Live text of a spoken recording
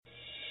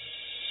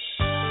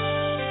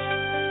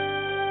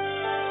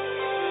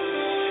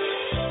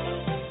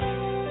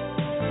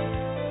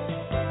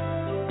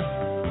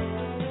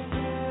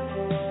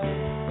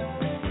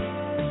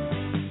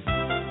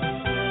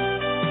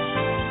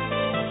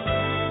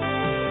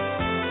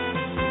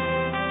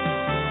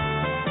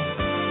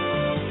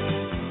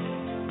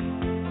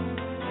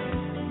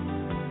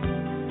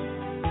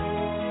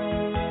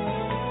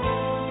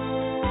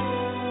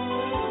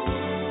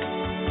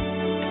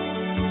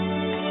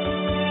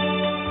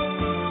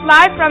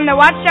Live from the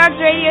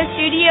Watchdogs Radio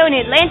studio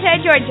in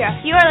Atlanta,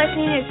 Georgia. You are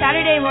listening to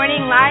Saturday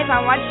Morning Live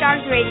on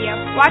Watchdogs Radio.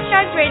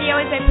 Watchdogs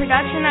Radio is a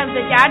production of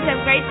the Dads of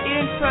Great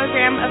Students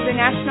program of the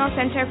National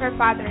Center for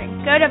Fathering.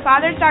 Go to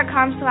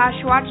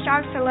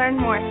fathers.com/watchdogs to learn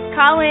more.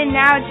 Call in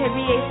now to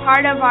be a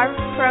part of our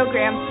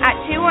program at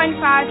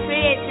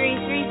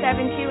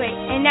 215-383-3728.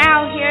 And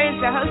now, here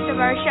is the host of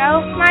our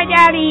show, my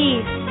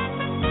daddy.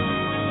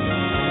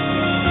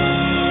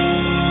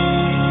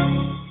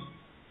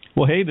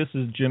 Well, hey, this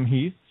is Jim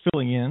Heath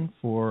filling in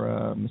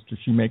for Mr.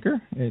 Shoemaker.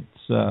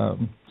 It's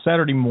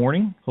Saturday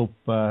morning. Hope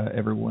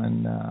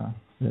everyone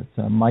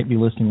that might be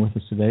listening with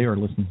us today or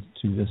listen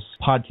to this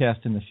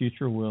podcast in the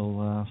future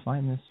will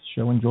find this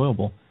show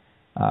enjoyable.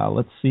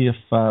 Let's see if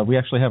we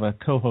actually have a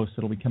co-host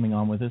that will be coming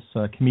on with us,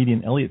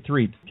 comedian Elliott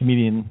Threatt.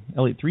 Comedian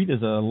Elliott Threatt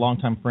is a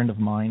longtime friend of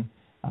mine,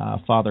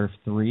 father of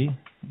three,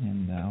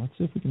 and let's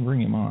see if we can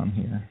bring him on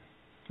here.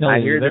 I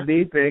hear the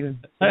beeping.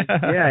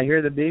 Yeah, I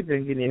hear the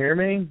beeping. Can you hear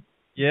me?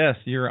 Yes,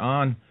 you're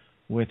on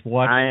with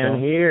Watchdog. I am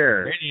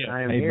here. Radio.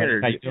 I am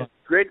here. It's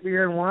great to be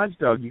here in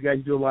Watchdog. You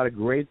guys do a lot of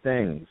great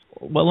things.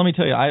 Well, let me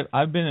tell you,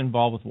 I've been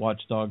involved with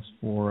Watchdogs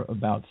for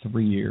about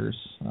 3 years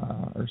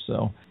or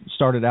so.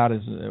 Started out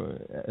as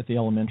at the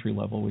elementary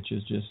level, which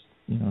is just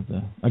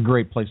a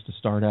great place to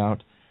start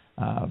out.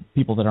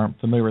 People that aren't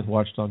familiar with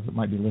Watchdogs that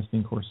might be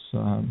listening, of course,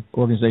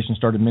 organization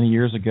started many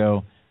years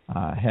ago.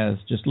 Has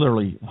just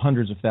literally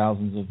hundreds of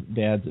thousands of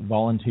dads that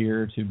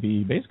volunteer to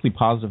be basically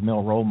positive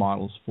male role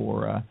models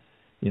for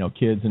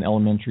kids in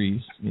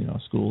elementary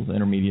schools,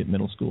 intermediate,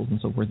 middle schools, and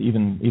so forth,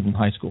 even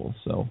high schools.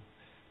 So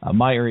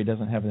my area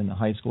doesn't have it in the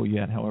high school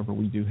yet. However,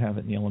 we do have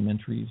it in the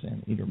elementaries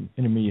and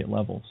intermediate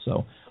level.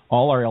 So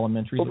all our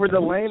elementaries. Well, for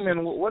the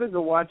layman, what does a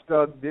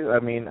watchdog do?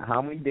 I mean,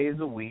 how many days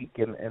a week,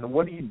 and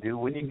what do you do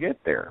when you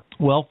get there?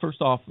 Well,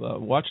 first off,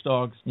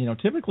 watchdogs,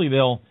 typically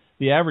the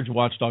average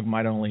watchdog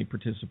might only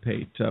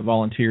participate,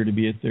 volunteer to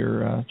be at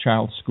their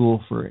child's school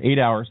for 8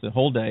 hours the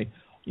whole day,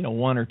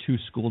 1 or 2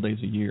 school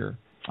days a year.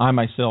 I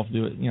myself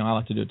do it, I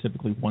like to do it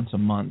typically once a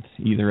month,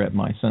 either at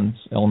my son's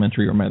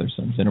elementary or my other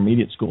son's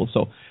intermediate school.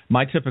 So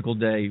my typical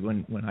day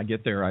when I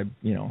get there,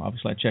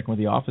 obviously I check in with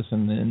the office,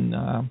 and then,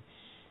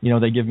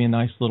 they give me a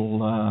nice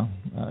little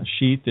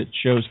sheet that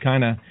shows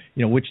kind of,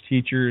 which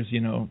teachers,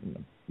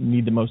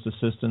 need the most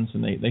assistance,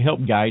 and they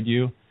help guide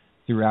you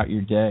throughout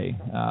your day.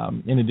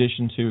 In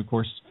addition to, of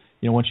course,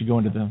 once you go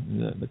into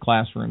the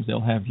classrooms,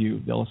 they'll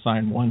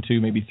assign 1, 2,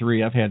 maybe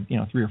 3. I've had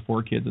 3 or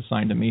 4 kids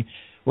assigned to me.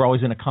 We're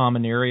always in a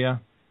common area.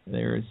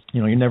 There's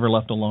you're never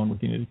left alone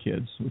with any of the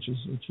kids, which is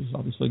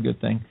obviously a good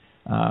thing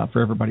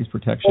for everybody's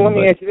protection. Well,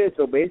 let me ask you this: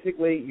 so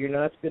basically, you're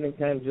not spending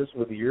time just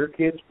with your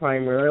kids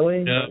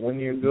primarily when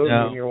you go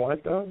when you're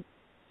watchdog?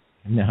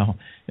 No.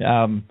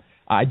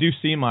 I do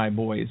see my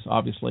boys.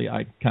 Obviously,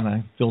 I kind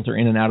of filter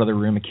in and out of the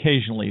room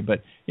occasionally,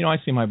 but I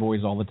see my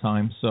boys all the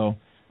time. So,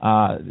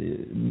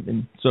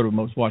 and so do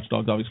most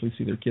watchdogs. Obviously,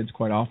 see their kids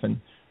quite often.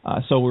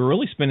 So we're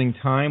really spending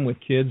time with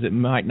kids that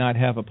might not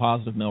have a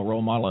positive male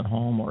role model at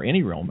home or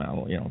any role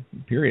model,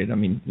 period. I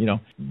mean,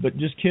 but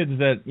just kids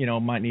that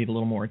might need a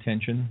little more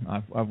attention.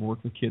 I've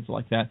worked with kids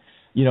like that.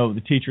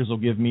 The teachers will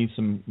give me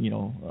some,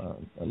 a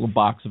little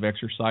box of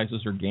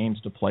exercises or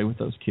games to play with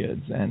those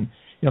kids. And,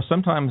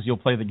 sometimes you'll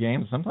play the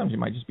games. Sometimes you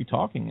might just be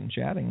talking and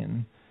chatting,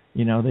 and,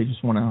 they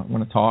just want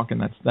to talk,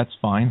 and that's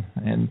fine.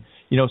 And,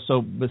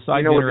 so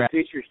besides with the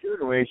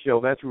teacher-student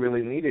ratio, that's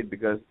really needed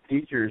because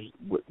teachers,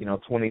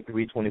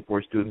 23,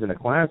 24 students in a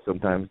class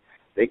sometimes,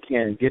 they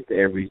can't get to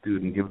every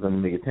student and give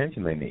them the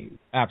attention they need.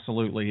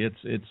 Absolutely.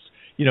 It's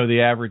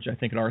the average, I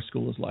think, at our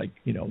school is like,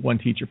 1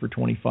 teacher for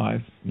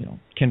 25,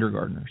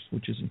 kindergartners,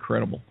 which is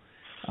incredible.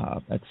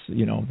 That's,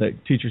 the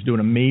teachers do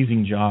an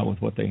amazing job with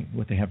what they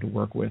have to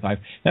work with.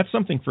 That's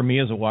something for me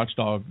as a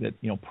watchdog that,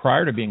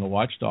 prior to being a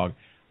watchdog,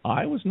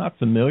 I was not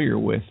familiar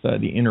with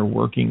the inner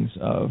workings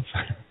of,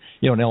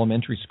 an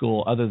elementary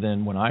school other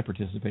than when I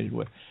participated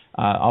with.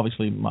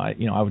 Obviously,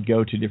 I would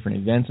go to different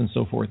events and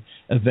so forth.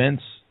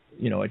 Events,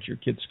 at your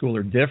kid's school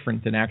are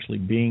different than actually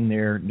being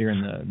there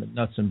during the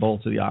nuts and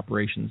bolts of the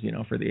operations,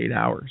 for the 8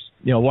 hours.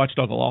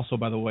 Watchdog will also,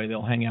 by the way,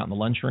 they'll hang out in the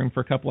lunchroom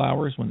for a couple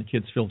hours when the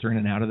kids filter in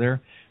and out of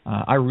there.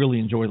 I really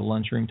enjoy the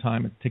lunchroom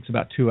time. It takes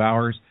about 2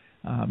 hours.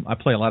 I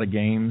play a lot of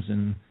games,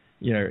 and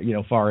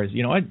far as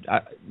I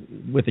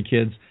with the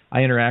kids,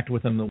 I interact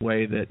with them the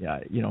way that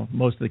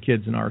most of the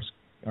kids in our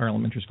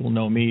elementary school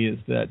know me is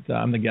that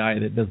I'm the guy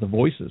that does the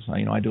voices.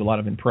 I do a lot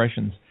of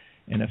impressions,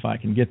 and if I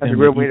can get them, that's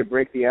a real way to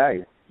break the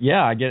ice.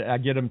 Yeah, I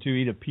get them to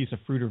eat a piece of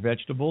fruit or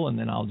vegetable, and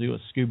then I'll do a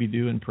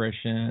Scooby-Doo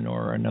impression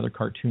or another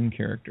cartoon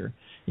character.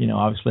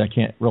 Obviously I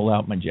can't roll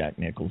out my Jack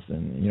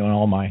Nicholson, and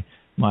all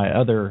my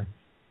other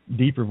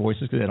deeper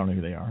voices because they don't know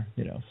who they are.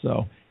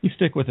 So you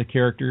stick with the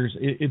characters.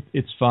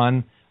 It's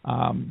fun.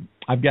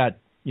 I've got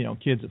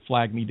kids that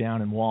flag me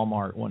down in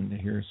Walmart wanting to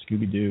hear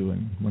Scooby-Doo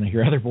and want to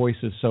hear other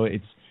voices. So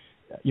it's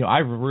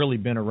I've really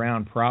been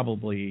around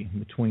probably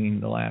between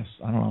the last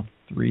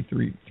 3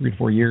 to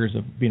 4 years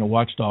of being a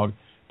watchdog.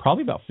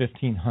 probably about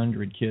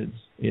 1,500 kids.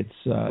 It's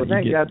well,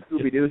 thank God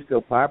Scooby-Doo is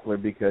still popular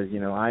because,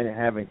 I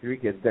having 3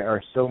 kids, there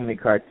are so many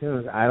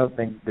cartoons. I don't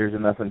think there's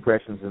enough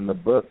impressions in the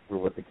book for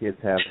what the kids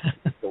have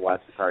to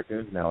watch the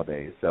cartoons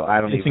nowadays. So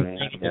I don't even,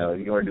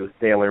 you want to do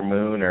Sailor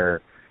Moon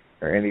or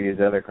any of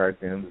these other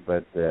cartoons.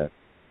 But,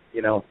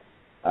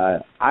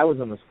 I was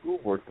on the school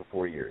board for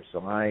 4 years, so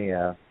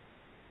I,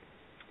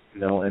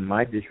 and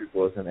my district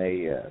wasn't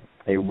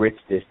a rich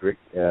district.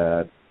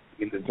 You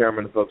can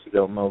determine, folks who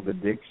don't know the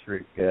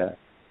district,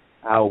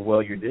 how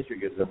well your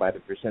district is by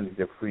the percentage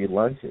of free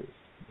lunches.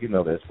 You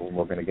know this from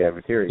working in the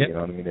cafeteria, yep. You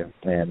know what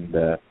I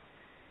mean?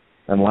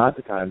 And lots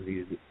of times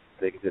these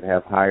things that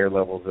have higher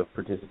levels of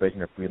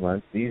participation or free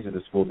lunch, these are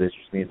the school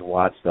districts need to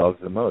watchdog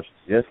the most,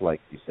 just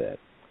like you said.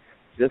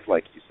 Because,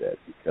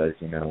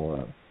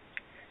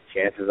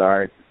 chances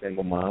are it's a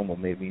single mom or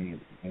maybe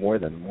more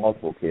than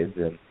multiple kids,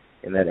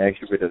 and that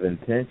extra bit of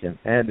intention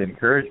and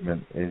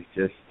encouragement is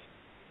just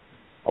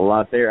a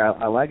lot there.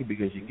 I like it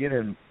because you get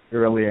in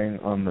early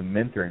on the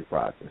mentoring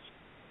process.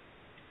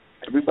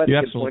 Everybody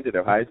can point to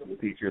their high school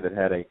teacher that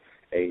had a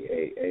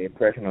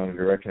impression on the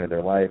direction of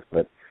their life,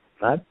 but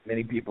not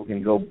many people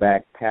can go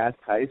back past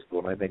high school,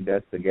 and I think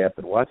that's the gap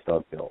that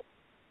Watchdog filled.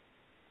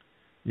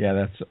 Yeah,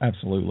 that's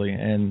absolutely.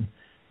 And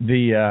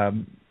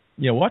the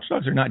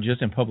Watchdogs are not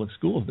just in public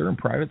schools; they're in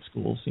private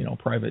schools.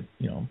 Private,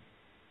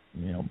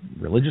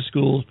 religious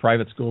schools,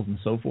 private schools, and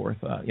so forth.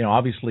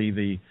 Obviously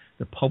the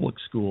public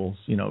schools,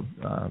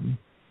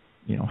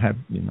 have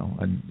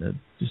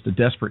just a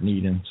desperate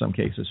need in some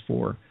cases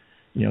for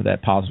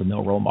that positive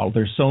male role model.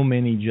 There's so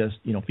many just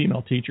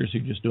female teachers who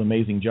just do an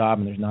amazing job,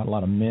 and there's not a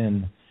lot of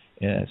men,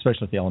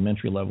 especially at the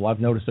elementary level. I've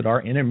noticed at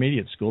our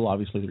intermediate school,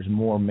 obviously there's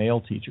more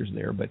male teachers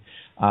there, but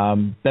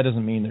that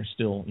doesn't mean there's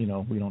still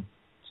we don't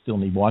still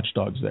need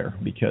watchdogs there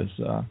because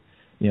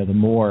the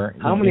more.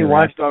 How many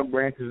watchdog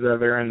branches are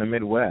there in the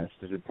Midwest?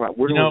 Where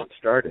was it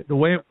started? The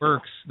way it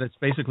works, that's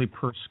basically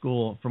per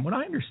school. From what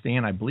I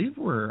understand, I believe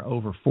we're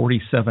over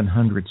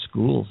 4,700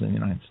 schools in the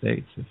United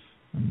States, if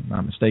I'm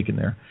not mistaken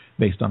there,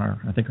 based on our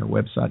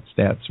website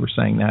stats were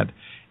saying that.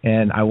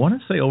 And I want to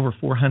say over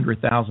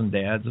 400,000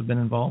 dads have been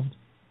involved.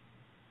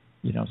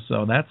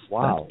 So that's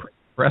pretty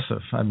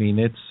impressive. I mean,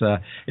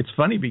 it's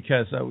funny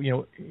because,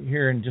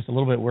 here in just a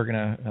little bit, we're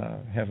going to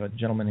have a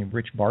gentleman named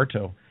Rich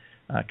Bartow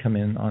come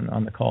in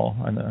on the call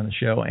on the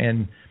show,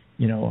 and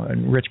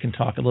and Rich can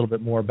talk a little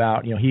bit more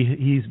about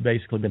he's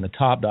basically been the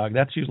top dog.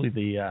 That's usually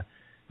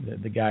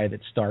the guy that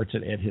starts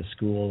at his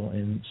school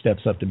and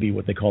steps up to be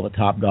what they call the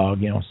top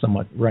dog,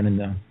 somewhat running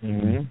the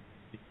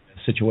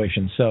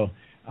situation. So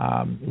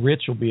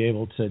Rich will be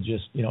able to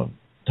just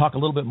talk a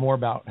little bit more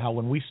about how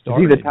when we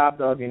started. Is he the top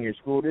dog in your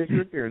school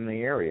district or in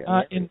the area?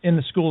 In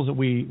the schools that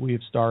we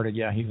have started,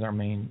 yeah, he's our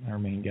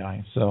main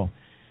guy. So.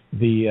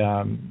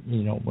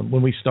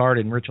 When we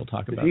started, and Rich will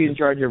talk about. Is he in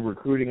charge of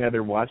recruiting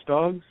other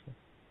watchdogs?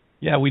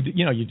 Yeah, we do,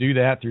 you do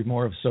that through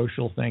more of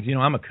social things.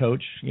 I'm a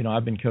coach.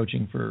 I've been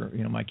coaching for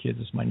my kids.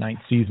 It's my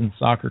 9th season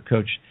soccer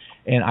coach,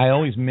 and I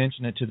always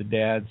mention it to the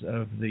dads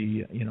of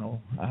the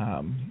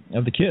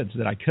of the kids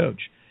that I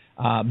coach.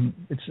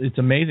 It's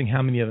amazing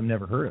how many of them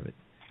never heard of it,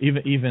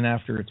 even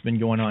after it's been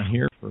going on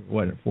here for a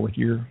 4th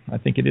year, I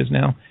think it is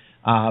now.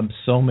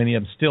 So many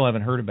of them still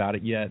haven't heard about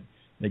it yet.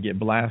 They get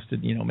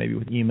blasted, maybe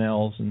with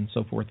emails and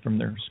so forth from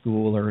their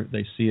school, or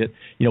they see it.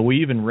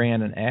 We even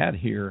ran an ad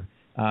here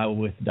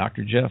with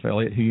Dr. Jeff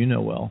Elliott, who you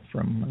know well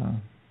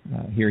from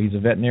here. He's a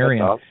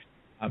veterinarian.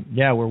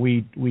 Where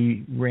we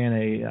ran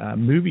a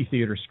movie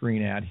theater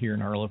screen ad here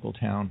in our local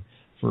town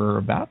for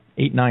about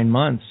 8-9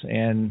 months,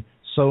 and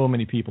so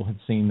many people had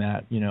seen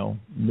that,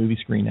 movie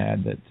screen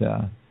ad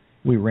that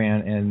we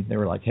ran, and they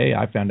were like, "Hey,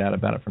 I found out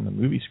about it from the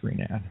movie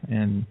screen ad,"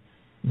 and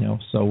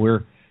so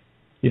we're.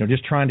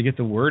 Just trying to get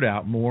the word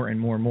out more and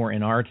more and more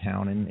in our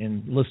town,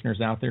 and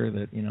listeners out there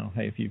that,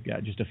 hey, if you've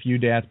got just a few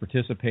dads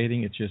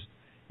participating, it's just,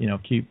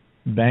 keep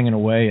banging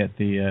away at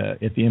the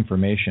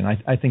information.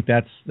 I think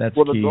that's key.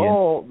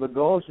 Well, the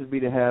goal should be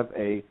to have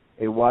a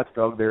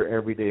watchdog there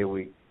every day a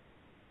week,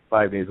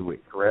 5 days a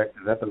week, correct?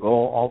 Is that the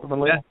goal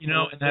ultimately?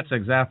 And that's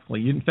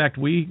exactly. In fact,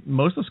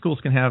 most of the schools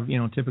can have,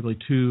 typically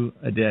 2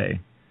 a day.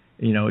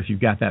 If you've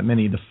got that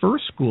many. The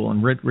first school,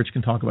 and Rich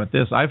can talk about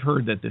this, I've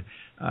heard that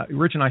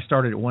Rich and I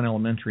started at one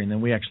elementary, and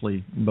then we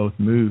actually both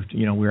moved.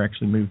 We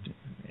actually moved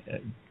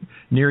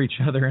near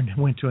each other and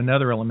went to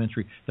another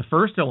elementary. The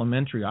first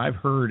elementary, I've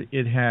heard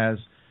it has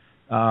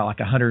like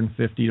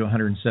 150 to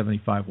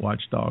 175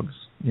 watchdogs,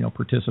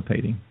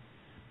 participating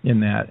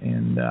in that.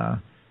 And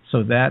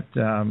so that,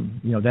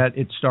 that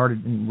it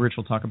started, and Rich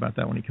will talk about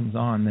that when he comes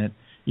on, that,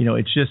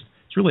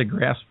 it's really a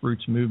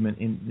grassroots movement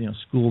in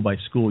school by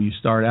school. You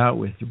start out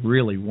with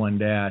really one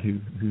dad who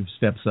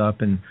steps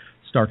up and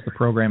starts the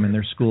program in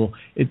their school.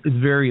 It's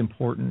very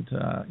important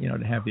to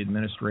have the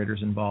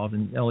administrators involved.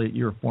 And Elliott,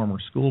 you're a former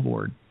school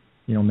board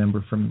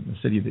member from the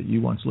city that you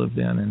once lived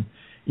in, and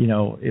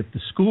if the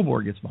school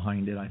board gets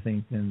behind it, I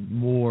think then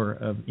more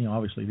of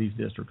obviously these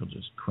districts will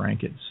just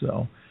crank it.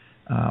 So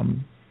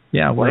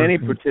any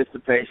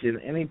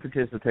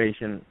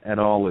participation at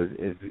all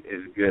is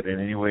good in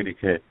any way to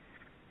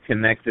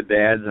connect the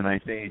dads, and I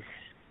think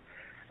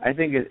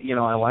it,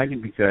 I like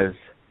it because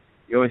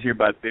you always hear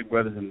about big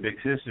brothers and big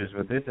sisters,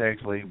 but this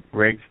actually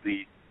breaks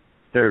the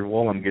third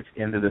wall and gets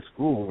into the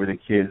school where the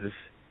kids,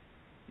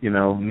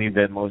 need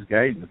that most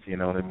guidance. You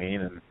know what I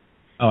mean? And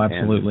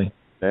absolutely. And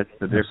that's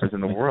the difference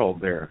in the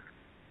world there.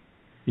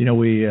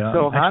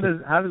 So how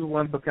does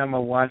one become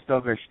a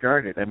watchdog or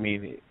start it? I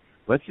mean,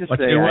 let's just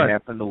say I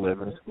happen to live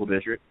in a school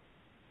district.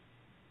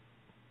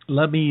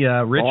 Let me,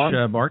 Rich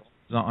Bart.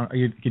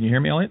 Can you hear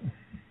me, Elliott?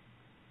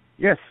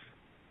 Yes.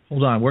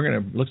 Hold on.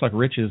 Looks like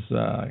Rich is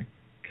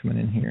coming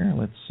in here.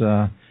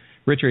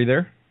 Rich, are you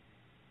there?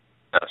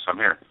 Yes, I'm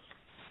here.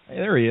 Hey,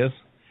 there he is.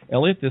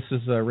 Elliott, this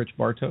is Rich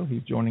Bartow.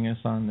 He's joining us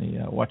on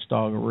the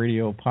Watchdog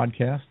Radio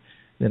podcast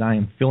that I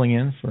am filling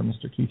in for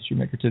Mr. Keith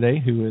Shoemaker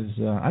today, who is,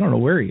 I don't know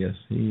where he is.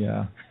 He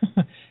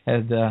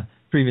had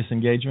previous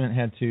engagement,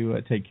 had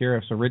to take care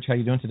of. So, Rich, how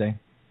you doing today?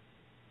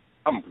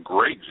 I'm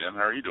great, Jim.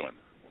 How are you doing?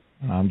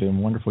 I'm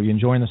doing wonderful. You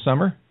enjoying the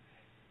summer?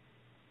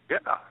 Yeah,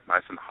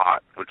 nice and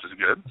hot, which is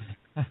good.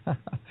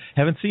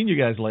 Haven't seen you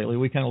guys lately.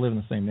 We kind of live in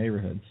the same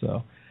neighborhood,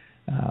 so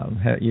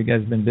you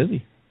guys have been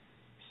busy.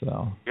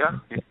 So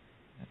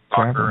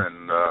soccer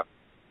and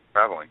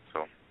traveling.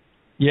 So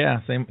yeah,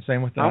 same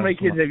with that. How many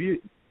kids have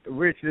you,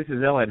 Rich? This is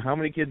Eliott. How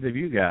many kids have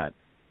you got?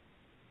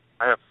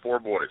 I have 4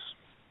 boys.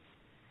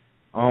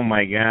 Oh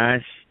my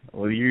gosh!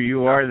 Well,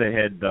 you are the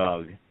head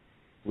dog.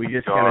 We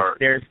just kind of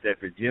stair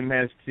step it. Jim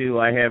has 2,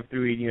 I have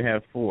 3, and you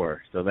have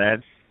 4. So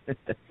that's.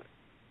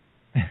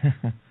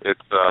 It's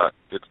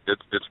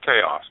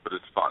chaos, but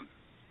it's fun.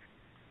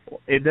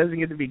 It doesn't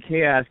get to be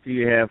chaos till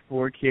you have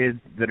 4 kids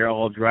that are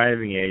all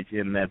driving age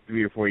in that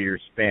 3 or 4 year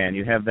span.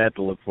 You have that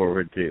to look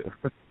forward to.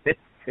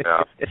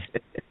 Yeah.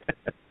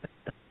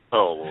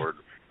 Oh Lord.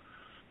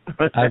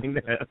 I've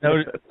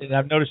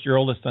noticed your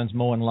oldest son's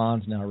mowing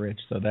lawns now, Rich.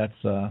 So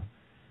that's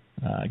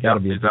got to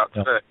be. He's out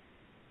today.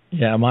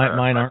 Yeah,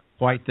 mine aren't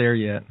quite there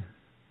yet.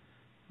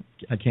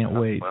 I can't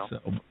wait. Well. So.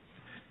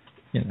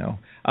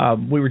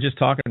 We were just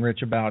talking,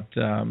 Rich, about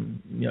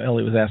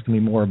Elliott was asking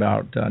me more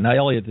about. Now,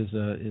 Elliott is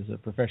a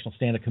professional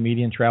stand-up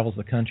comedian, travels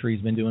the country.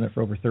 He's been doing it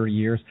for over 30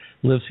 years.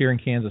 Lives here in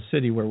Kansas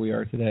City, where we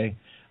are today.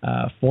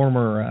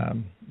 Former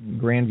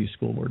Grandview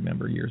School Board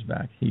member years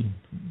back. He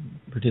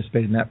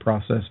participated in that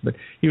process. But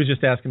he was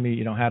just asking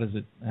me, how does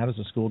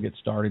a school get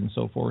started and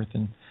so forth.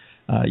 And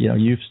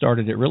you've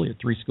started it really at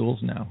 3 schools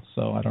now.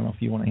 So I don't know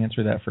if you want to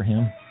answer that for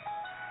him.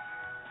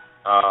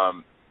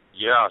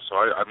 Yeah, so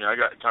I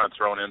got kind of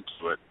thrown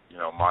into it.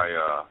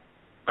 My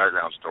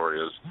background story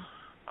is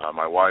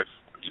my wife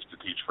used to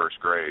teach first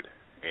grade,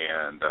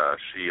 and I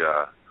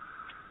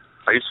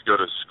used to go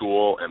to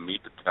school and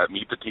meet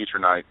the teacher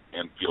night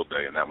and field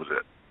day, and that was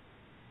it.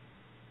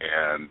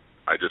 And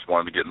I just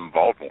wanted to get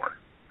involved more.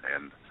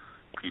 And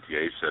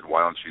PTA said,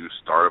 "Why don't you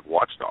start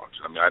Watchdogs?"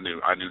 I mean, I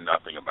knew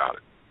nothing about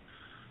it,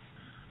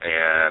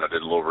 and I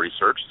did a little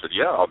research. Said,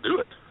 "Yeah, I'll do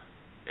it."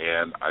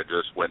 And I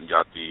just went and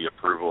got the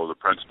approval of the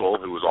principal,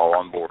 who was all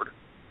on board,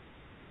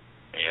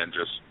 and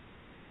just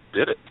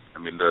did it. I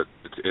mean,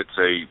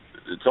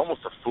 it's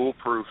almost a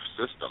foolproof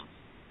system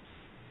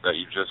that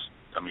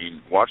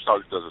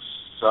Watchdogs does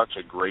such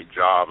a great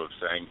job of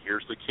saying,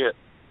 here's the kit.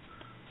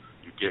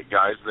 You get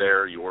guys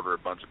there, you order a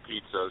bunch of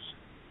pizzas,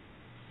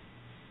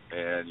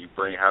 and you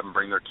have them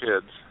bring their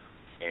kids,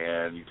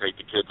 and you take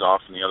the kids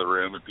off in the other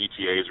room, and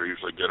PTAs are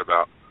usually good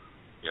about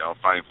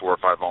finding 4 or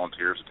 5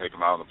 volunteers to take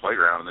them out on the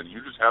playground, and then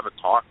you just have a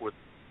talk with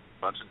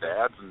a bunch of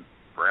dads and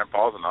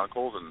grandpas and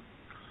uncles, and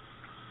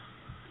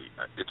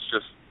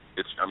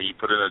you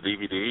put in a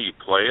DVD, you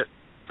play it,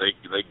 they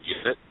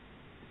get it,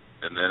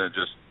 and then it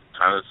just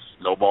kind of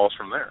snowballs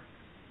from there.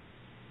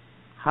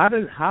 How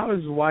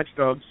is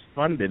Watchdogs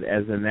funded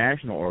as a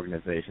national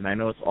organization? I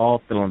know it's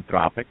all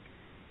philanthropic,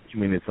 which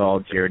means it's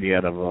all charity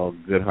out of all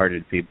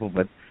good-hearted people,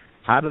 but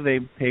how do they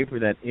pay for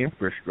that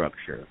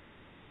infrastructure?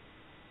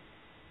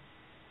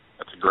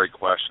 That's a great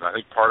question. I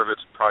think part of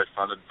it's probably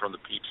funded from the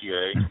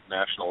PTA,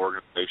 national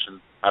organization.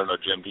 I don't know,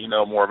 Jim, do you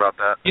know more about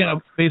that? Yeah,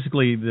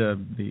 basically the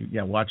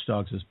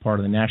Watchdogs is part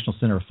of the National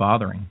Center of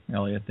Fathering,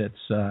 Eliott,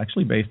 that's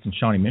actually based in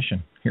Shawnee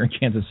Mission, here in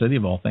Kansas City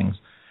of all things.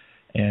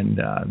 And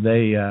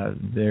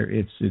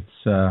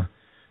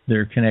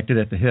they're connected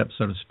at the hip,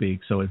 so to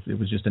speak. So it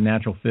was just a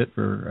natural fit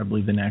for, I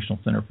believe, the National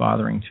Center of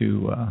Fathering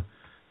to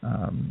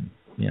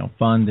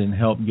fund and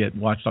help get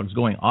Watchdogs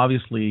going.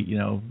 Obviously,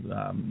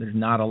 there's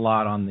not a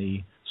lot on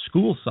the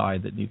school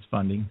side that needs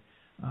funding.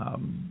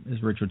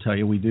 As Rich would tell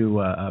you, we do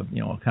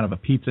kind of a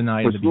pizza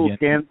night at the beginning.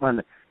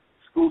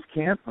 Schools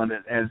can't fund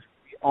it, as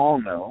we all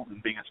know,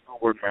 and being a school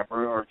board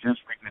member or just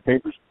reading the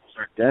paper, schools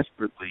are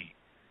desperately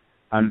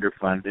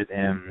underfunded.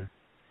 And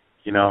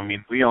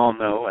we all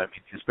know,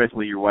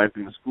 especially your wife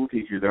being a school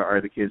teacher, there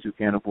are the kids who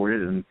can't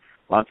afford it, and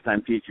lots of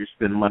times teachers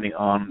spend money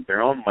on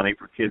their own money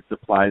for kids'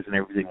 supplies and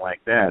everything like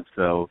that.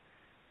 So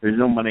there's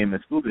no money in the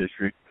school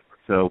district.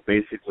 So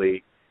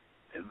basically,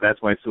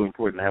 that's why it's so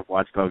important to have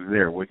Watchdogs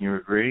there. Wouldn't you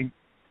agree?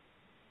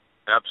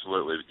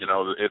 Absolutely.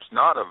 It's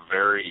not a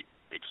very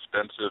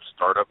expensive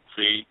startup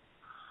fee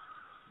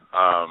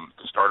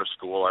to start a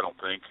school, I don't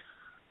think.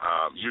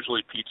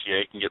 Usually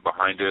PTA can get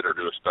behind it or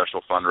do a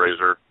special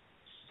fundraiser.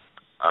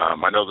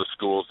 I know the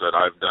schools that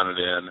I've done it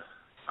in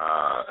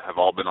have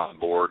all been on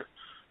board.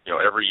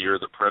 Every year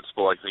the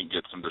principal, I think,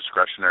 gets some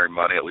discretionary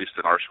money, at least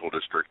in our school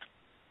district.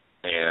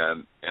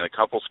 And in a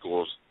couple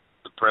schools,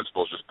 the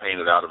principal's just paying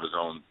it out of his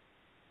own,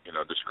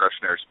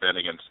 discretionary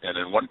spending. And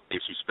in one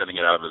case, he's spending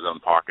it out of his own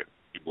pocket.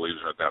 He believes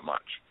in it that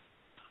much.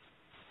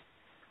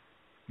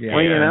 Yeah.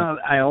 Well,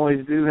 I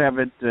always do have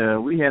it.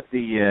 We had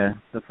the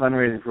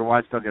fundraising for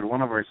Watchdog at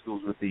one of our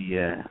schools with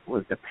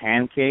the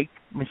pancake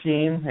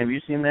machine. Have you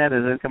seen that?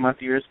 Has it come out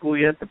to your school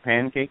yet? The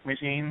pancake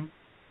machine?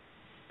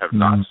 Have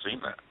not seen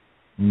that.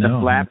 No. The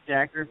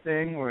flapjacker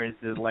thing, where it's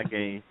just like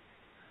a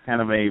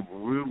kind of a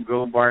Rube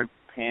Goldberg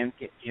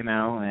pancake, and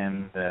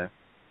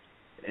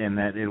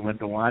that it went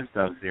to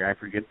Watchdogs there. I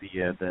forget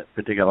the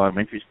particular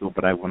elementary school,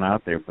 but I went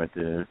out there. But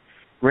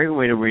great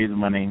way to raise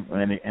money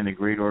and a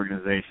great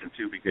organization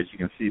too, because you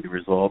can see the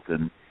result,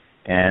 and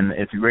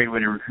it's a great way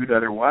to recruit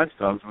other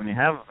Watchdogs when you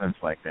have events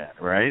like that,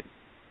 right?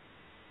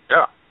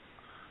 Yeah.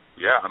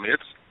 I mean,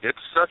 it's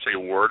such a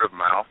word of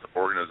mouth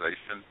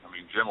organization. I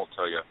mean, Jim will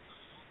tell you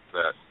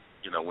that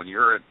when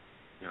you're at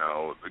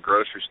the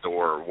grocery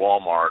store or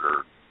Walmart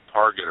or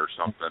Target or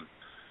something,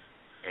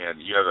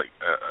 and you have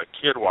a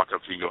kid walk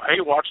up to you and go,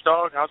 "Hey,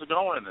 Watchdog, how's it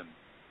going?" And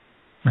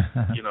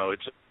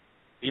it's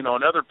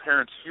and other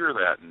parents hear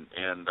that,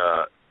 and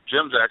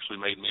Jim's actually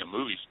made me a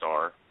movie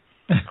star.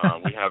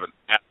 We have an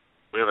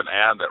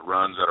ad that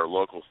runs at our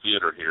local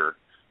theater here,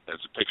 and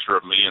it's a picture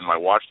of me in my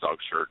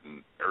Watchdog shirt,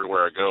 and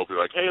everywhere I go, people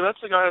are like, "Hey,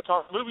 that's the guy that's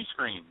on the movie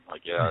screen."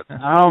 Like, yeah.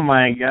 Oh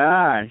my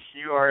gosh,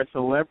 you are a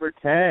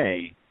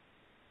celebrity.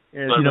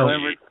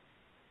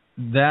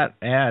 That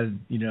ad,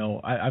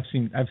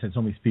 I've had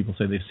so many people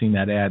say they've seen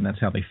that ad, and that's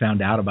how they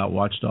found out about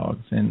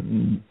Watchdogs.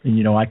 And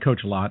I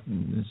coach a lot,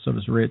 and so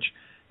does Rich.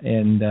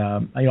 And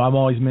I'm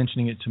always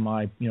mentioning it to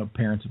my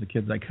parents of the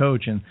kids I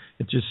coach, and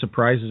it just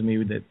surprises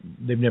me that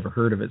they've never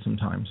heard of it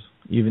sometimes,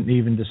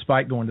 even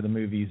despite going to the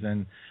movies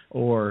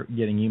or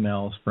getting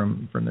emails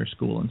from their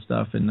school and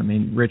stuff. And I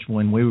mean, Rich,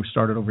 when we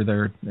started over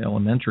there at the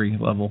elementary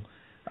level,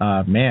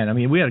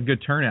 we had a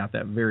good turnout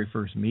that very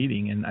first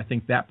meeting, and I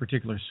think that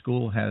particular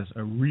school has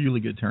a really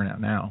good turnout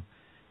now.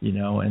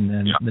 And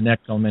then the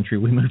next elementary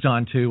we moved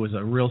on to was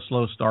a real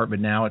slow start, but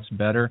now it's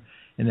better.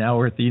 And now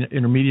we're at the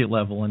intermediate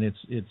level, and it's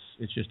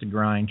just a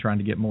grind trying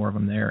to get more of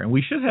them there. And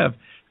we should have,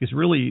 because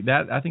really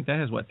I think that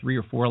has 3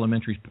 or 4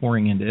 elementaries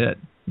pouring into it,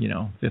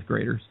 5th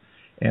graders,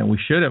 and we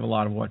should have a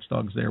lot of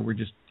Watchdogs there. We're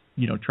just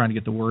trying to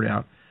get the word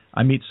out.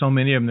 I meet so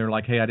many of them. They're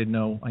like, "Hey, I didn't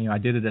know. I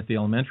did it at the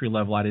elementary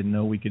level. I didn't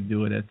know we could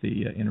do it at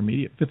the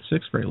intermediate 5th,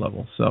 6th grade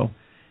level." So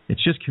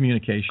it's just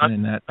communication,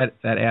 and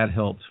that ad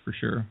helped for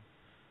sure.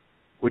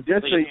 Well,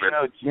 just so you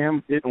know,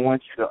 Jim didn't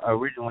want you to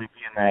originally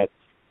be in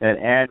that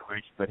ad,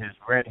 Rich, but his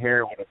red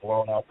hair would have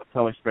blown out the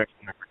telespecs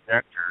in the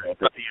projector at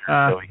the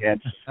theater, so he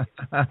had.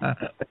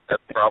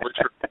 That's probably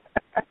true.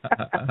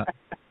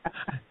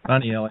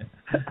 Funny, Elliott.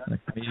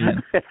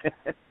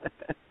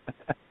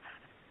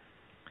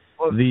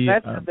 Well,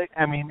 that's the thing.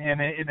 I mean, and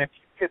if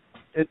you could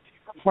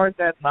impart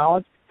that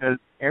knowledge, because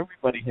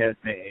everybody has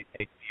a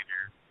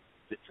theater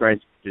that tries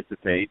to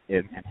participate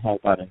and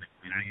help out in the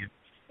community.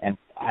 And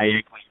I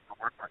actually used to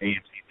work for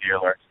AMC Theater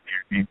Arts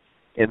Theater,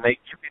 and they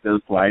give me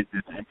those slides.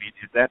 Is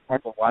that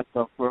part of the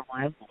Watchdog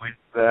program with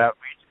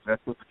outreach?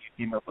 That's what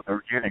you came up with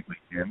organically,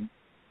 Jim.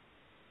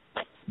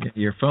 Yeah,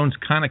 your phone's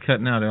kind of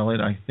cutting out, Elliott.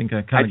 I think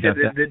I kind of got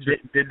that.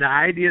 Did the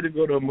idea to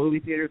go to a movie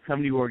theater come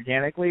to you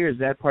organically, or is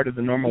that part of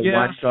the normal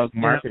Watchdog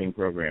marketing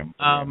program?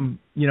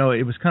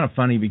 It was kind of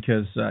funny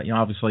because,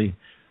 obviously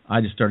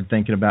I just started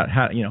thinking about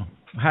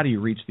how do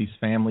you reach these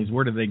families?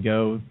 Where do they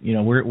go?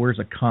 Where's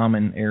a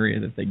common area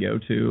that they go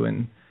to?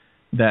 And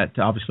that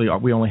obviously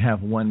we only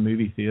have one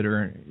movie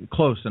theater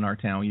close in our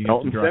town.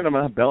 Belton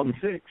Cinema, Belton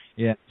 6.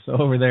 Yeah, so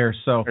over there.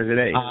 So or is it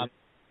 8?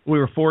 We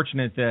were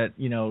fortunate that,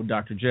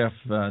 Dr. Jeff,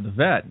 the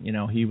vet,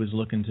 he was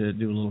looking to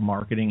do a little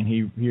marketing, and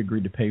he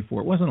agreed to pay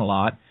for it. It wasn't a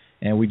lot,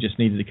 and we just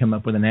needed to come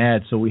up with an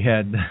ad. So we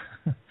had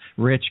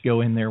Rich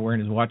go in there wearing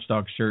his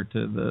Watchdog shirt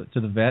to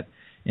the vet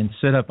and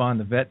sit up on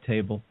the vet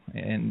table.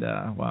 And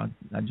I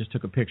just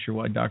took a picture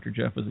while Dr.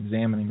 Jeff was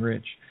examining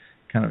Rich.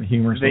 Kind of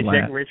humorous. Did they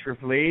check Rich for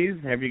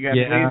fleas? Have you got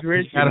fleas,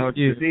 Rich? You know it's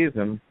the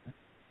season.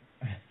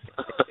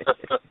 I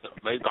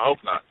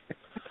hope not.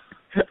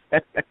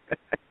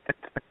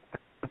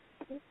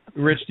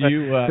 Rich, do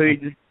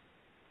you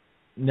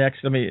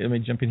next? Let me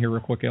jump in here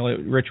real quick, Elliott.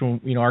 Rich,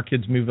 when our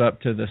kids move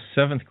up to the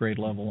 7th grade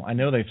level, I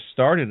know they've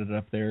started it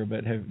up there,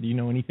 but do you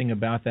know anything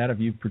about that? Have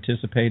you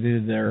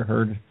participated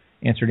or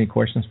answered any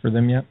questions for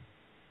them yet?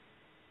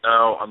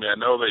 No, I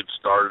know they've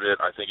started it.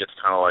 I think it's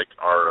kind of like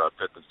our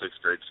 5th and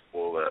 6th grade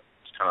school. That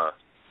it's kind of,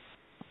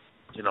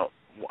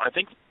 I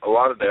think a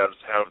lot of dads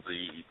have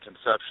the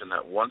conception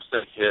that once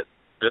they hit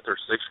 5th or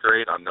 6th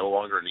grade, I'm no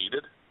longer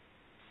needed.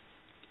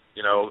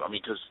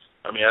 Because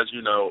as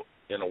you know,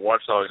 in a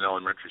Watchdog in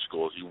elementary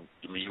schools,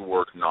 you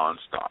work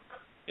nonstop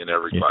in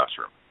every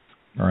classroom.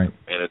 Right.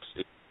 And it's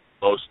the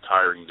most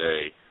tiring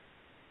day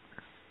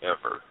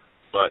ever.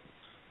 But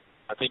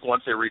I think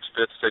once they reach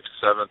 5th, 6th,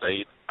 7th,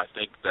 8th, I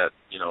think that,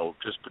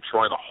 just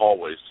patrolling the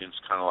hallways seems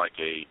kind of like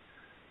a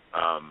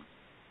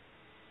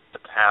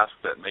task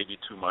that may be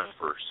too much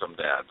for some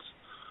dads,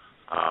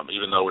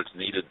 even though it's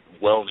needed,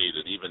 well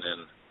needed, even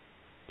in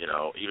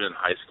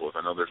high schools.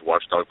 I know there's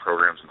watchdog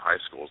programs in high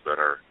schools that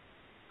are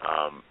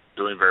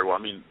doing very well.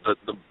 I mean, the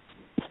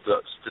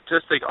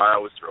statistic I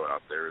always throw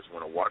out there is when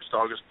a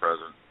watchdog is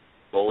present,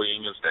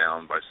 bullying is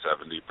down by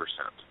 70%.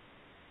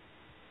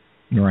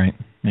 Right,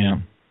 yeah.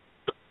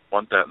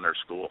 Want that in their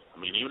school. I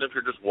mean, even if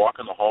you're just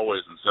walking the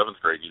hallways in 7th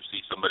grade, you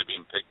see somebody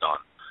being picked on.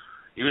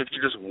 Even if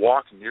you just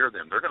walk near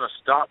them, they're going to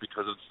stop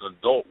because it's an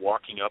adult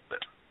walking up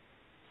there.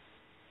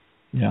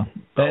 Yeah,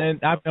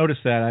 and I've noticed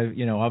that.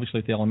 Obviously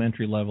at the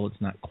elementary level, it's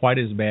not quite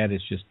as bad.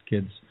 It's just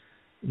kids,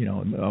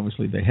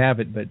 obviously they have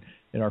it, but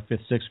at our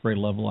 5th, 6th grade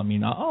level, I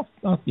mean,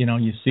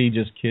 you see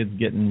just kids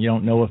getting. You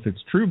don't know if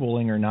it's true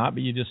bullying or not,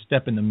 but you just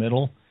step in the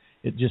middle.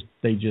 They just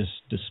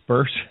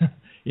disperse,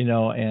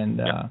 and.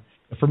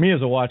 For me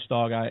as a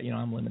watchdog,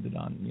 I'm limited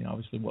on,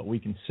 obviously what we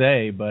can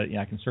say, but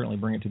I can certainly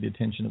bring it to the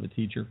attention of a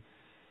teacher.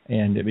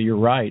 But you're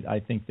right. I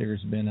think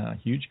there's been a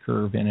huge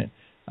curve in it.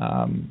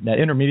 That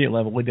intermediate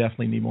level, we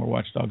definitely need more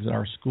watchdogs at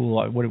our school.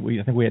 I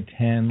think we had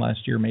 10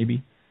 last year,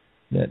 maybe,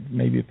 that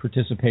maybe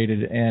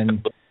participated.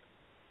 And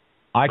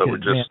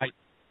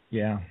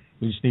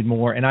we just need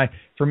more. And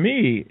for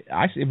me,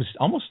 it was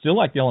almost still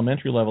like the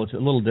elementary level. It's a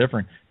little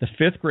different. The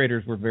 5th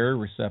graders were very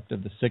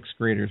receptive. The 6th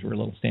graders were a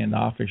little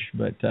standoffish,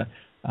 but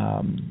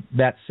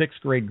that 6th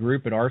grade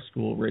group at our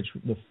school, Rich,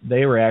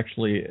 they were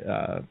actually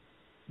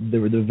they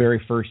were the very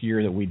first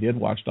year that we did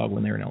watchdog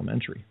when they were in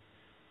elementary.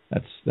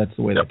 That's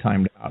the way that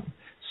timed out.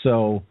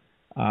 So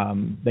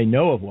they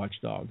know of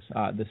watchdogs.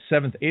 The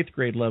 7th, 8th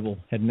grade level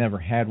had never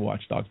had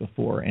watchdogs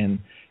before, and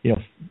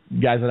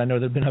guys that I know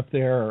that've been up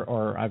there,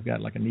 or I've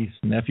got like a niece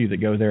and nephew that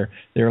go there.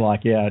 They're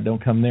like, "Yeah,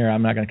 don't come there.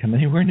 I'm not going to come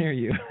anywhere near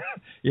you."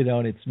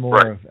 And it's more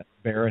of an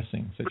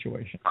embarrassing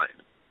situation.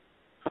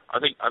 I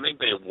think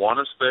they want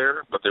us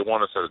there, but they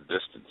want us at a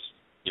distance.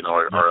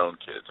 Our own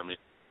kids. I mean,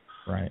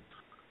 right.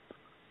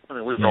 I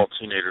mean, we were all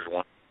teenagers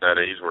that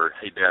age where,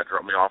 hey, Dad,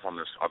 drop me off on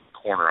the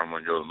corner. I'm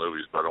going to go to the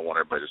movies, but I don't want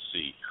everybody to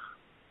see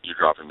you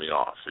dropping me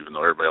off, even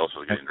though everybody else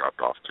was getting dropped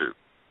off too.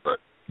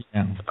 But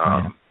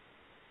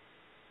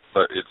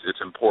but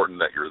it's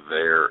important that you're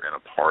there and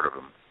a part of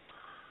them.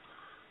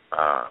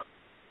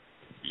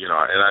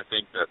 And I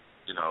think that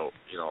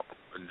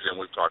and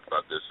Jim, we've talked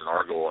about this, in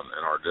our goal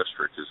in our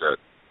district is that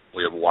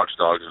we have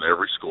watchdogs in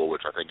every school,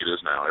 which I think it is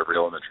now, every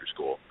elementary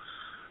school.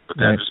 But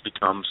that just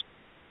becomes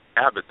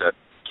habit that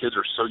kids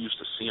are so used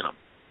to seeing them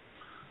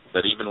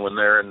that even when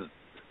they're in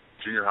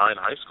junior high and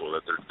high school,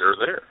 that they're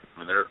there. I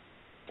mean,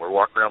 we're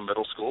walking around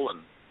middle school, and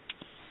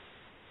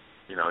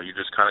you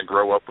just kind of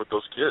grow up with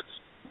those kids.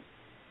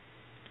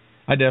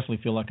 I definitely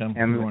feel like I'm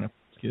growing up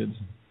with kids.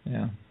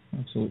 Yeah,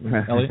 absolutely.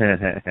 Elliott?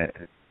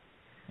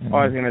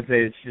 I was going to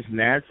say it's just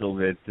natural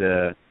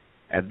that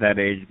at that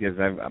age, because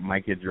my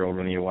kids are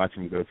older, and you watch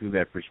them go through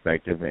that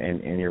perspective,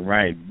 and you're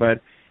right. But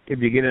if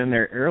you get in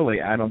there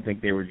early, I don't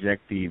think they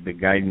reject the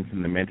guidance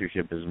and the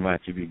mentorship as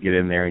much if you get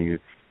in there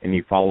and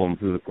you follow them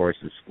through the course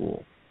of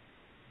school.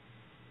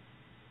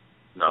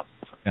 No,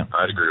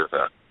 I'd agree with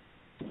that.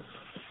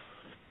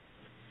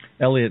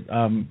 Elliott,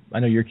 I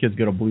know your kids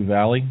go to Blue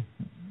Valley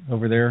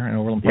over there in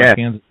Overland Park,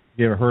 Kansas. Have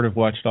you ever heard of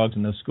watchdogs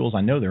in those schools?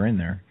 I know they're in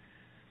there,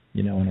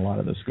 in a lot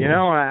of those schools.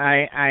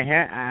 I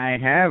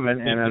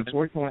haven't, and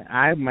unfortunately,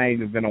 I might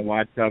have been a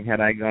watchdog had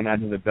I gone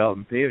out to the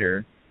Belton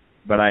Theater,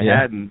 but I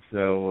hadn't,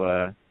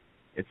 so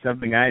it's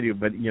something I do.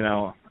 But,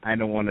 I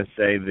don't want to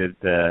say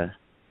that,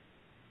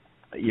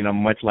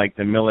 much like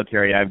the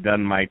military, I've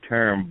done my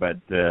term, but,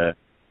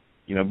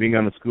 being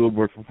on the school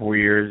board for 4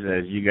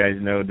 years, as you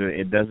guys know,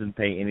 it doesn't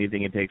pay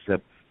anything. It takes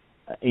up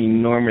an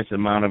enormous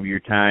amount of your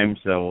time.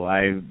 So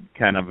I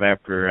kind of,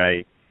 after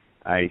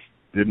I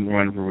didn't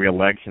run for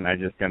re-election, I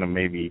just kind of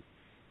maybe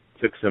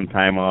took some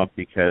time off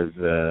because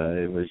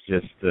it was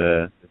just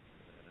a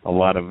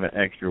lot of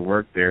extra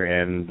work there,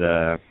 and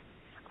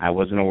I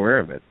wasn't aware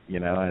of it.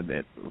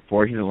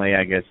 Fortunately,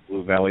 I guess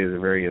Blue Valley is a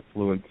very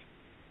affluent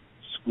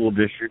school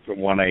district from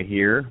what I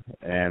hear,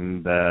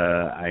 and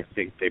I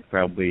think they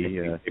probably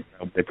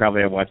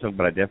have watchdogs,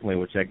 but I definitely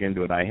will check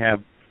into it.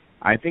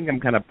 I think I'm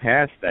kind of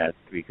past that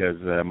because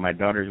my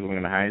daughter's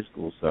going to high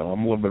school, so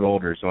I'm a little bit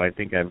older. So I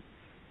think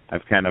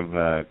I've kind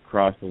of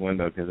crossed the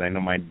window because I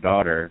know my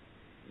daughter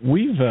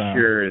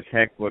sure as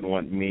heck wouldn't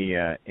want me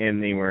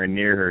anywhere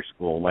near her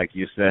school, like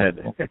you said.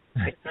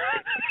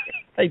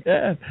 Like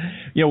that.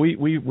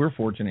 We're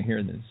fortunate here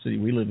in the city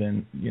we live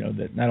in,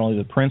 that not only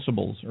the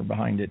principals are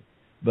behind it,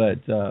 but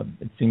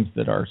it seems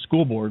that our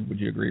school board, would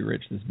you agree,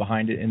 Rich, is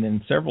behind it, and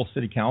then several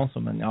city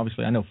councilmen.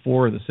 Obviously, I know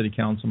 4 of the city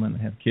councilmen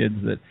have kids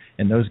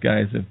and those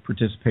guys have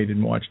participated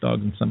in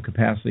watchdogs in some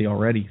capacity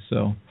already.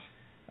 So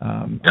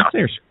I'd say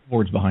our school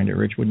board's behind it,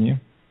 Rich, wouldn't you?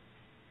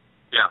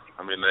 Yeah,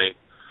 I mean,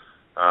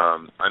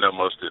 I know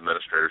most of the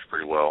administrators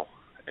pretty well,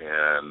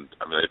 and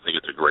I mean, I think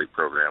it's a great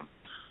program.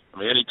 I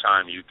mean,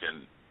 anytime you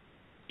can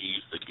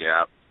ease the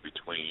gap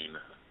between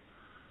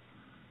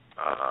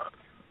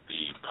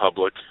the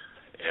public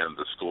and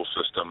the school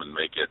system and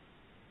make it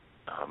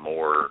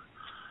more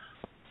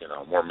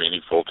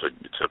meaningful to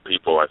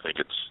people. I think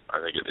it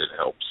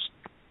helps.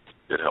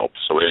 It helps.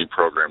 So any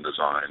program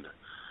designed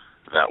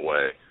that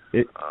way.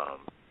 Is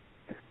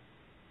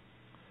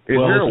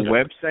there a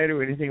website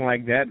or anything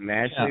like that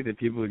nationally that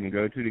people can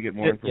go to get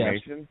more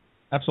information? Yes.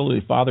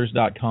 Absolutely.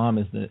 Fathers.com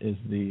is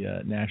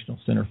the National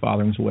Center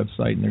Fathering's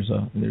website, and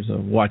there's a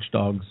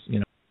Watchdogs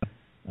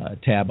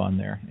tab on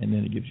there, and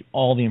then it gives you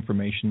all the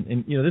information.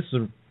 And this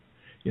is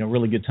a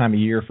really good time of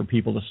year for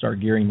people to start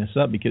gearing this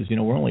up, because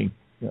we're only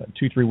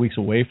 2-3 weeks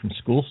away from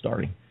school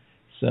starting.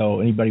 So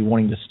anybody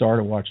wanting to start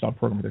a Watchdog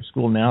program at their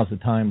school, now is the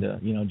time to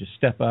just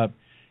step up.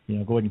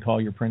 Go ahead and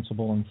call your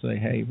principal and say,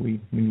 hey, we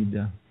need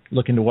to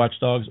look into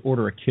Watchdogs,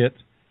 order a kit,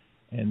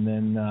 and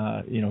then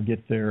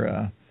get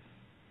their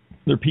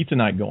pizza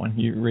night going.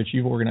 Rich,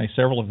 you've organized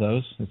several of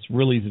those. It's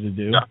real easy to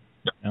do,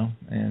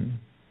 and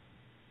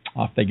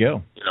off they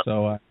go.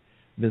 So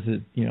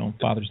visit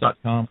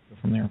fathers.com, go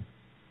from there.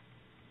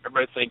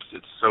 Everybody thinks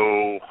it's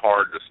so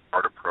hard to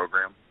start a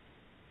program.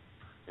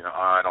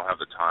 I don't have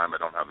the time.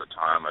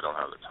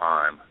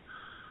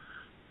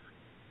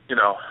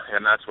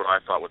 And that's what I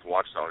thought with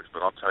Watchdogs.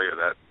 But I'll tell you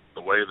that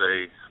the way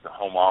the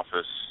home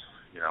office,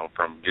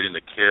 from getting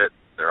the kit,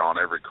 they're on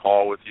every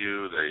call with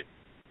you. It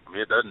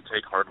doesn't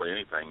take hardly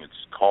anything.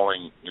 It's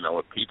calling,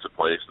 a pizza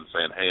place and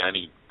saying, hey, I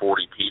need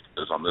 40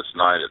 pizzas on this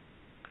night at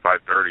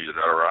 5:30. Is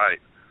that all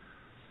right?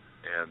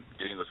 And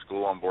getting the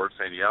school on board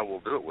saying, yeah,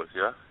 we'll do it with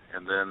you.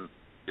 And then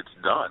it's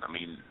done.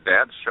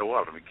 Dads show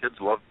up. Kids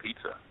love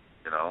pizza,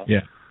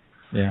 Yeah.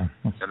 Yeah.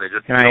 And they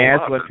just Can I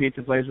ask what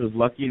pizza place was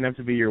lucky enough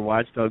to be your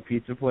Watchdog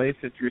pizza place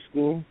at your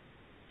school?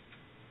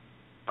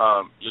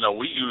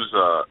 We use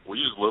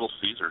Little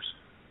Caesars,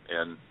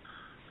 and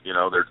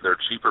they're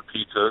cheaper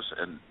pizzas,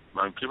 and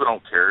people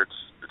don't care.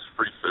 It's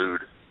free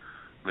food.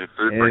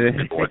 Food brings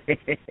people in.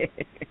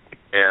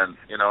 And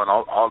and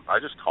I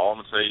just call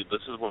them and say,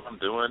 this is what I'm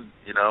doing.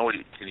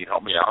 Can you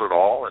help me out at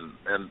all? And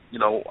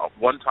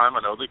one time I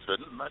know they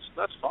couldn't, and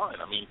that's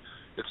fine.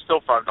 It's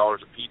still $5 a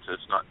pizza.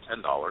 It's not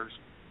 $10.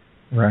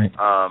 Right.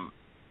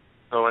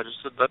 So I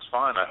just said, that's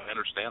fine. I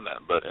understand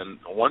that. But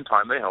one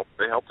time they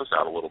helped us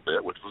out a little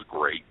bit, which was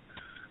great.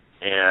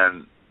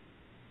 And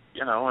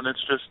and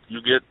it's just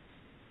you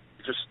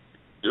just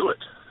do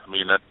it.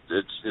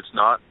 It's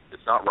not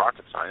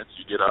rocket science.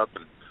 You get up,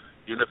 and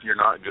even if you're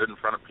not good in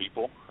front of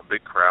people, a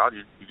big crowd,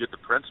 you get the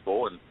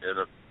principal, and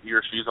if he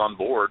or she's on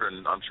board,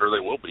 and I'm sure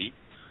they will be,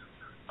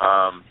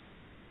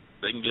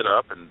 they can get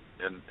up and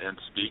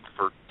speak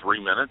for 3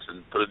 minutes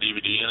and put a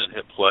DVD in and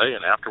hit play,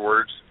 and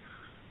afterwards,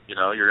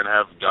 you're going to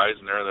have guys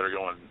in there that are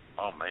going,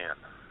 oh man,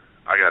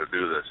 I got to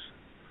do this.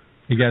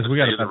 Hey guys, we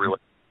got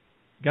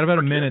about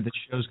a minute. The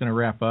show's going to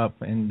wrap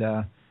up, and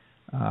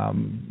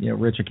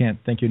Rich, I can't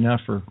thank you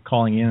enough for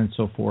calling in and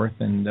so forth,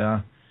 and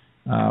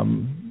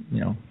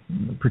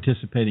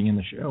participating in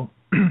the show.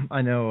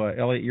 I know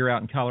Elliott, you're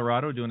out in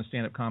Colorado doing a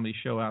stand-up comedy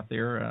show out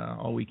there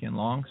all weekend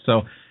long.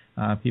 So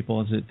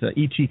people, is it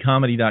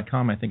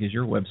etcomedy.com? I think is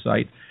your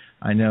website.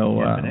 I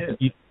know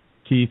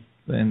Keith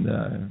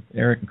and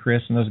Eric and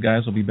Chris and those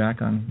guys will be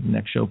back on the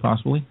next show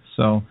possibly.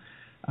 So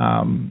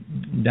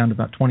down to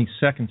about 20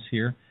 seconds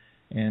here.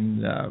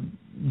 And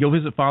go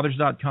visit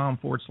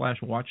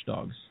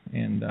fathers.com/watchdogs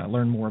and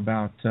learn more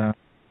about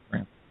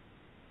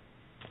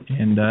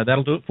and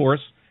that'll do it for us.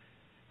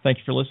 Thank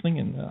you for listening,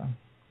 and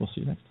we'll see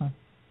you next time.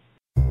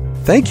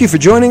 Thank you for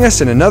joining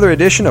us in another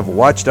edition of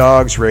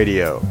Watchdogs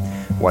Radio.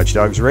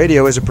 Watchdogs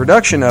Radio is a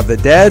production of the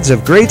Dads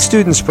of Great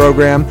Students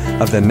program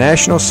of the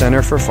National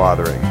Center for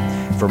Fathering.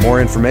 For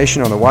more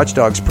information on the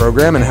Watchdogs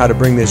program and how to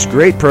bring this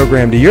great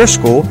program to your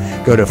school,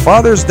 go to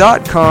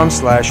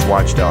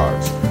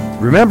fathers.com/watchdogs.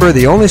 Remember,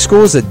 the only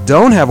schools that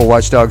don't have a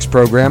Watchdogs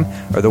program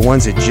are the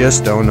ones that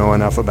just don't know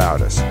enough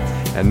about us.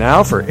 And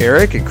now for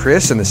Eric and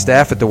Chris and the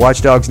staff at the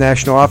Watchdogs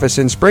National Office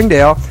in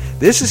Springdale,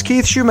 this is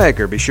Keith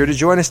Shoemaker. Be sure to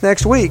join us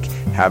next week.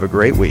 Have a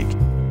great week.